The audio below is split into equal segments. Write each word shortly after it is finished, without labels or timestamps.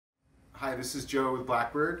Hi, this is Joe with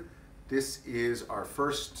Blackbird. This is our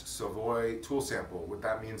first Savoy tool sample. What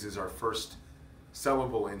that means is our first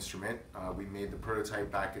sellable instrument. We made the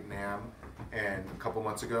prototype back at NAMM and a couple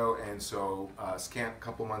months ago, and so a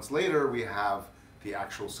couple months later we have the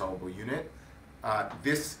actual sellable unit.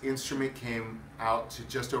 This instrument came out to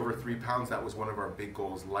just over 3 pounds. That was one of our big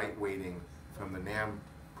goals, lightweighting from the NAMM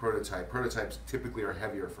prototype. Prototypes typically are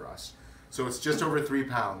heavier for us. So it's just over 3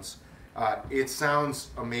 pounds. It sounds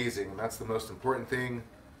amazing, and that's the most important thing.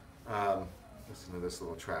 Listen to this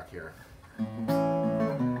little track here.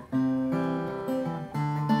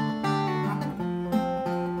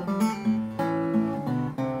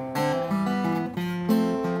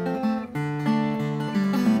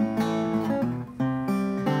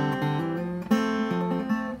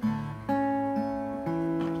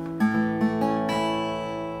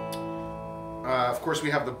 Of course, we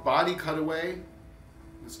have the body cutaway.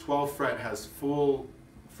 This 12 fret has full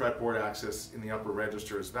fretboard access in the upper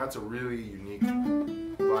registers. That's a really unique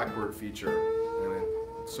Blackbird feature, and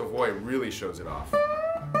Savoy really shows it off.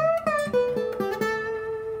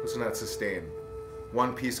 Listen to that sustain.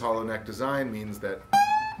 One-piece hollow neck design means that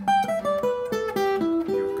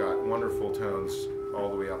you've got wonderful tones all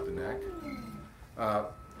the way up the neck.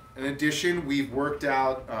 In addition, we've worked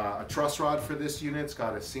out a truss rod for this unit. It's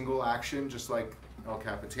got a single action, just like El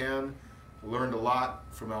Capitan. Learned a lot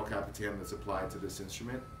from El Capitan that's applied to this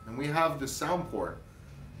instrument. And we have the sound port.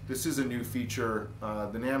 This is a new feature.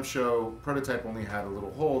 The NAMM show prototype only had a little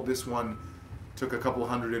hole. This one took a couple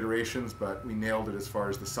hundred iterations, but we nailed it as far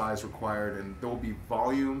as the size required, and there will be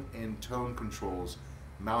volume and tone controls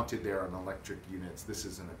mounted there on electric units. This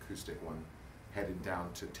is an acoustic one headed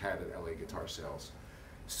down to Ted at LA Guitar Sales.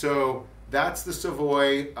 So that's the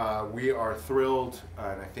Savoy. We are thrilled,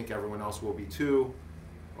 and I think everyone else will be too,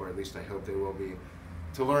 or at least I hope they will be.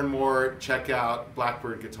 To learn more, check out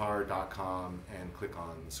blackbirdguitar.com and click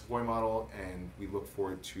on the Savoy model, and we look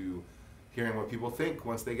forward to hearing what people think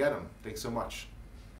once they get them. Thanks so much.